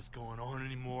the hell is going on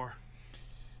anymore.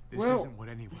 This isn't what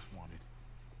any of us wanted.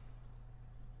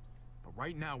 But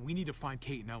right now, we need to find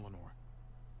Kate and Eleanor.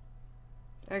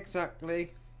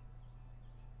 Exactly.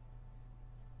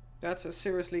 That's a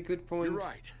seriously good point. You're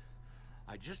right.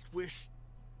 I just wish...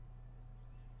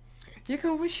 You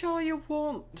can wish all you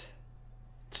want.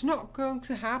 It's not going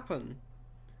to happen.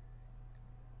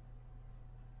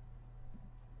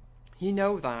 You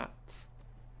know that.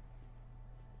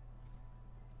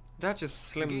 That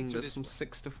just The gates slimmed are us this from way.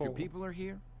 6 to If your 4. people are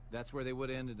here, that's where they would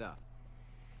have ended up.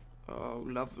 Oh,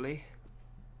 lovely.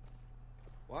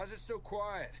 Why is it so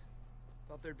quiet?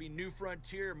 Thought there'd be New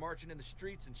Frontier marching in the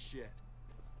streets and shit.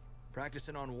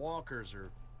 Practicing on walkers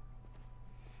or...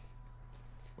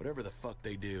 whatever the fuck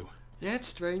they do. Yeah, it's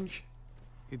strange.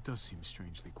 It does seem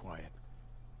strangely quiet.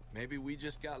 Maybe we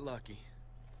just got lucky.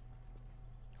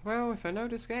 Well, if I know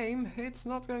this game, it's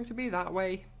not going to be that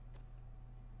way.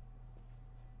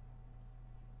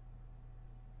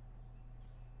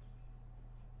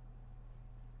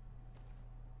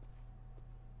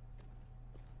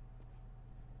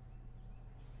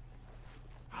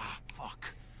 Ah,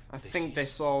 fuck. I think they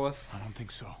saw us. I don't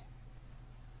think so.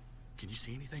 Can you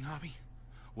see anything, Javi?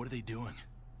 What are they doing?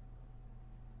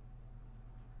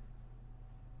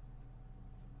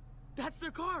 That's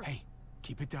their car! Hey,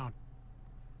 keep it down.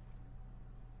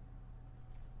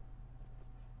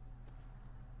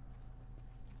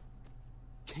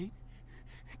 Kate?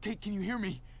 Kate, can you hear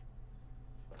me?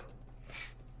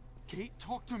 Kate,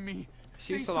 talk to me.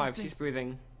 She's Say alive, something. she's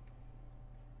breathing.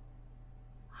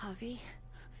 Javi,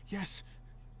 Yes.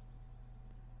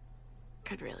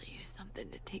 could really use something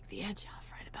to take the edge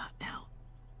off right about now.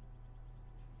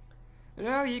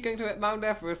 No, you're going to hit Mount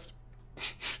Everest.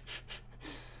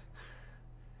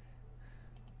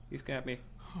 You scared me.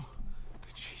 Oh,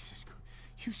 Jesus,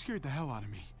 you scared the hell out of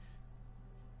me.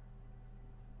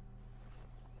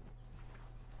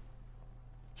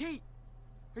 Kate!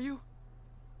 Are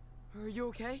you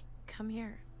okay? Come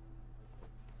here.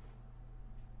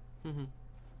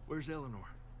 Where's Eleanor?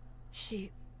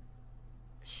 She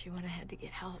went ahead to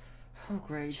get help. Oh,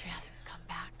 great. She hasn't come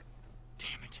back.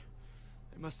 Damn it.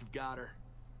 They must have got her.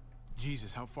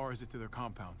 Jesus, how far is it to their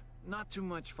compound? Not too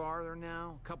much farther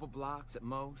now. A couple blocks at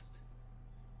most.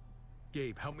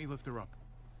 Gabe, help me lift her up.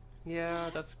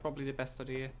 Yeah, that's probably the best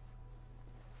idea.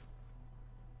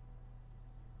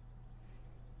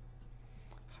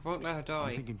 I won't let her die.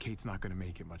 I'm thinking Kate's not gonna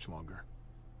make it much longer.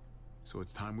 So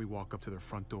it's time we walk up to their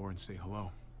front door and say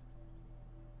hello.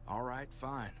 All right,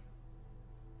 fine.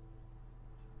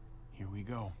 Here we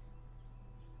go.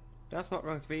 That's not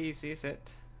going to be easy, is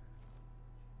it?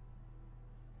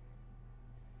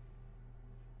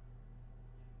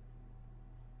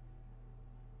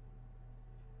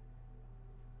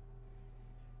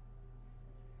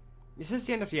 Is this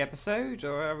the end of the episode,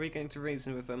 or are we going to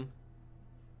reason with them?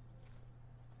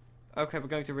 Okay, we're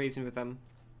going to reason with them.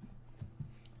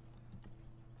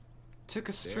 Took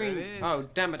a stream. Oh,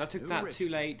 damn it, I took that too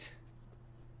late.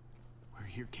 We're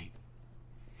here, Kate.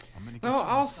 I'm gonna get Well, you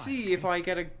I'll inside, see okay? if I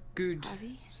get a good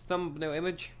Harvey? thumbnail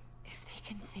image. If they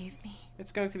can save me,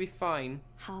 It's going to be fine.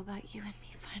 how about you and me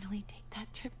finally take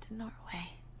that trip to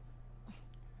Norway?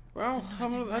 Well,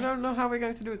 I don't know how we're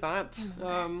going to do that.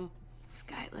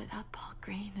 Sky lit up all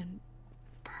green and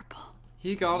purple.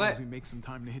 You got As long it. as we make some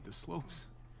time to hit the slopes,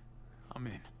 I'm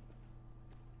in.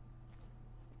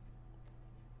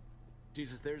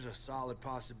 Jesus, there's a solid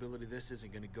possibility this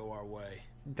isn't gonna go our way.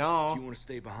 Duh. If you want to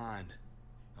stay behind,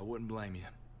 I wouldn't blame you.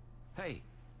 Hey,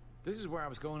 this is where I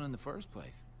was going in the first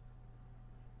place.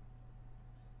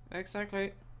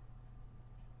 Exactly.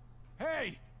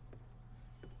 Hey!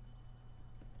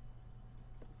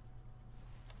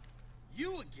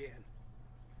 You again?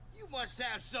 You must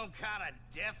have some kind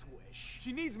of death wish.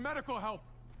 She needs medical help.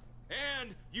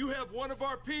 And you have one of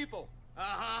our people.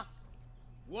 Uh-huh.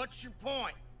 What's your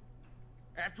point?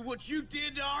 After what you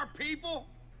did to our people?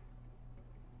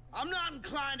 I'm not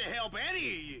inclined to help any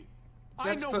of you.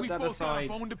 I know we both got a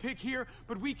bone to pick here,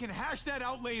 but we can hash that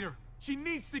out later. She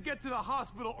needs to get to the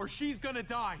hospital or she's gonna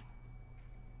die.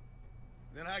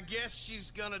 Then I guess she's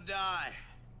gonna die.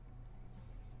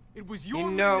 It was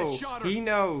your man that shot her. He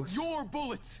knows. Your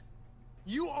bullets.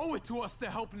 You owe it to us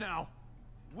to help now.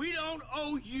 We don't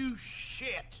owe you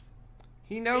shit.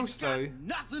 He knows, It's got though.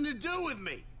 nothing to do with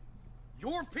me.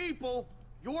 Your people,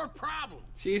 your problem.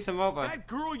 She's a mother. That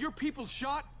girl your people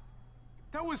shot,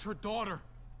 that was her daughter.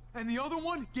 And the other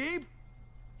one, Gabe,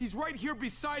 he's right here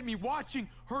beside me watching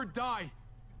her die.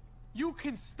 You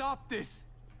can stop this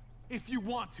if you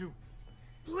want to.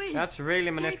 Please. That's really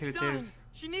manipulative.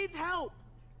 She needs help.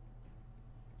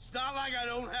 It's not like I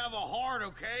don't have a heart,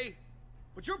 okay?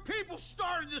 But your people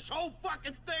started this whole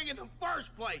fucking thing in the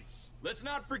first place. Let's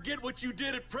not forget what you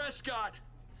did at Prescott.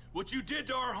 What you did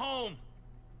to our home.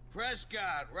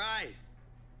 Prescott, right.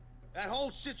 That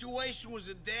whole situation was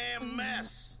a damn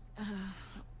mess.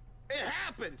 It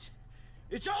happened.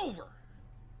 It's over.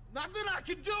 Nothing I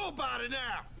can do about it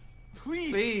now.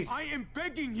 Please, I am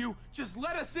begging you, just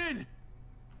let us in.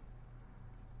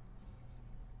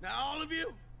 Now, all of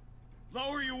you,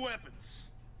 lower your weapons.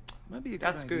 Might be a good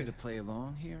That's idea good. to play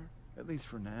along here, at least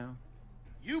for now.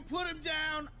 You put him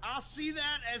down, I'll see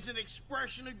that as an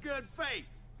expression of good faith.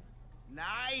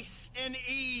 Nice and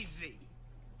easy.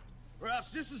 Or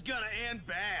else this is gonna end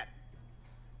bad.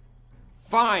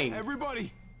 Fine.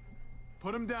 Everybody,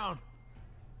 put him down.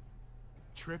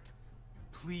 Trip,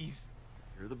 please.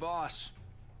 You're the boss.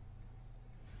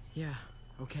 Yeah,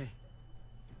 okay.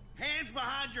 Hands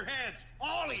behind your heads,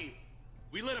 all of you.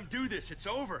 We let him do this, it's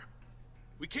over.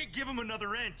 We can't give him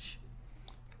another inch.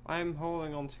 I'm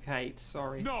holding on to Kate,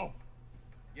 sorry. No.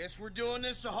 Guess we're doing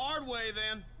this the hard way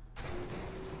then.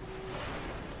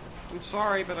 I'm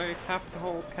sorry, but I have to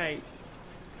hold Kate.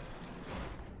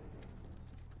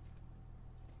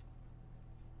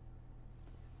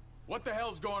 What the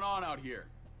hell's going on out here?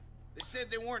 They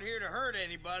said they weren't here to hurt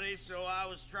anybody, so I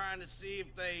was trying to see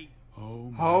if they...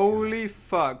 Oh my Holy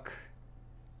fuck.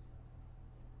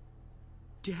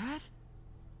 Dad?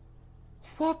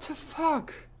 What the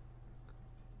fuck?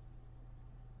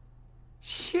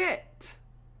 Shit.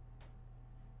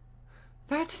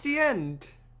 That's the end.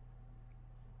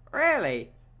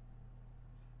 Really?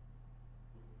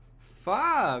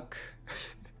 Fuck.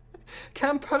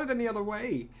 Can't put it any other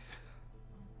way.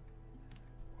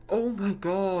 Oh my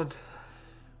god.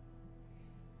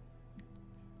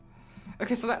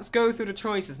 Okay, so let's go through the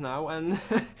choices now, and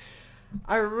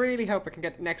I really hope I can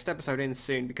get the next episode in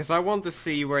soon, because I want to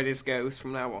see where this goes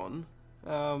from now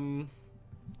on.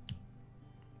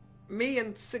 Me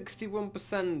and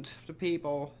 61% of the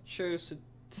people chose to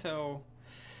tell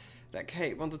that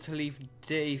Kate wanted to leave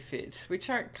David, which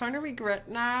I kind of regret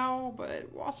now, but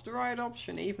it was the right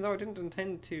option, even though I didn't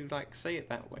intend to, like, say it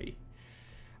that way.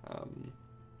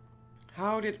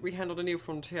 How did we handle the new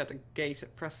frontier at the gate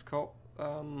at Prescott?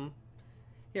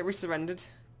 Yeah, we surrendered.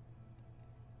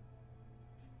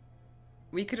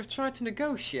 We could have tried to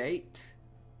negotiate.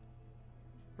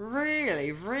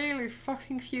 Really, really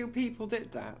fucking few people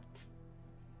did that.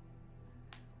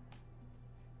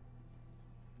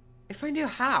 If I knew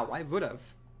how, I would have.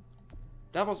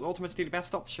 That was ultimately the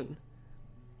best option.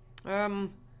 I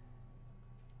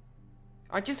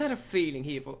just had a feeling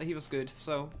he was good,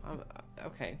 so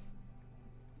okay.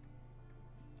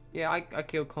 Yeah, I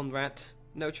killed Conrad.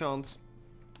 No chance.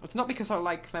 It's not because I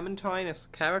like Clementine as a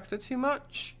character too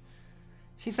much.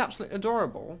 She's absolutely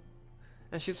adorable.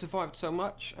 And she survived so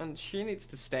much, and she needs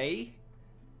to stay.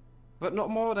 But not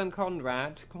more than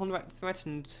Conrad. Conrad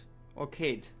threatened our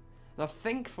kid. And I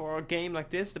think for a game like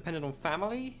this, depending on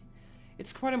family,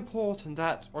 it's quite important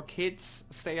that our kids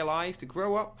stay alive to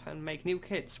grow up and make new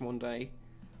kids one day.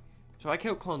 So I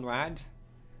killed Conrad.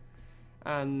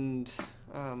 And,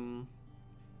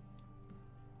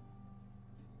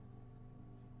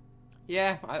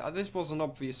 yeah, this was an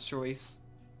obvious choice.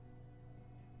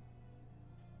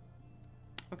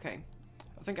 Okay,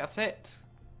 I think that's it.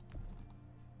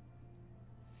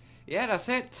 Yeah, that's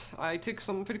it. I took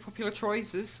some pretty popular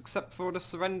choices, except for the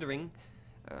surrendering.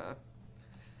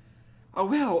 Oh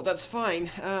well, that's fine.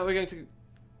 We're going to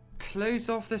close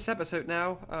off this episode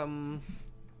now.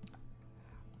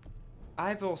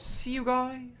 I will see you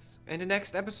guys in the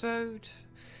next episode.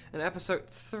 In episode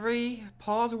 3,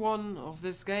 part 1 of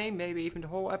this game, maybe even the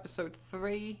whole episode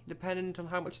 3, depending on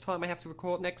how much time I have to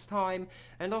record next time.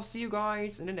 And I'll see you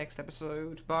guys in the next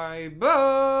episode. Bye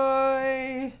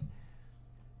bye!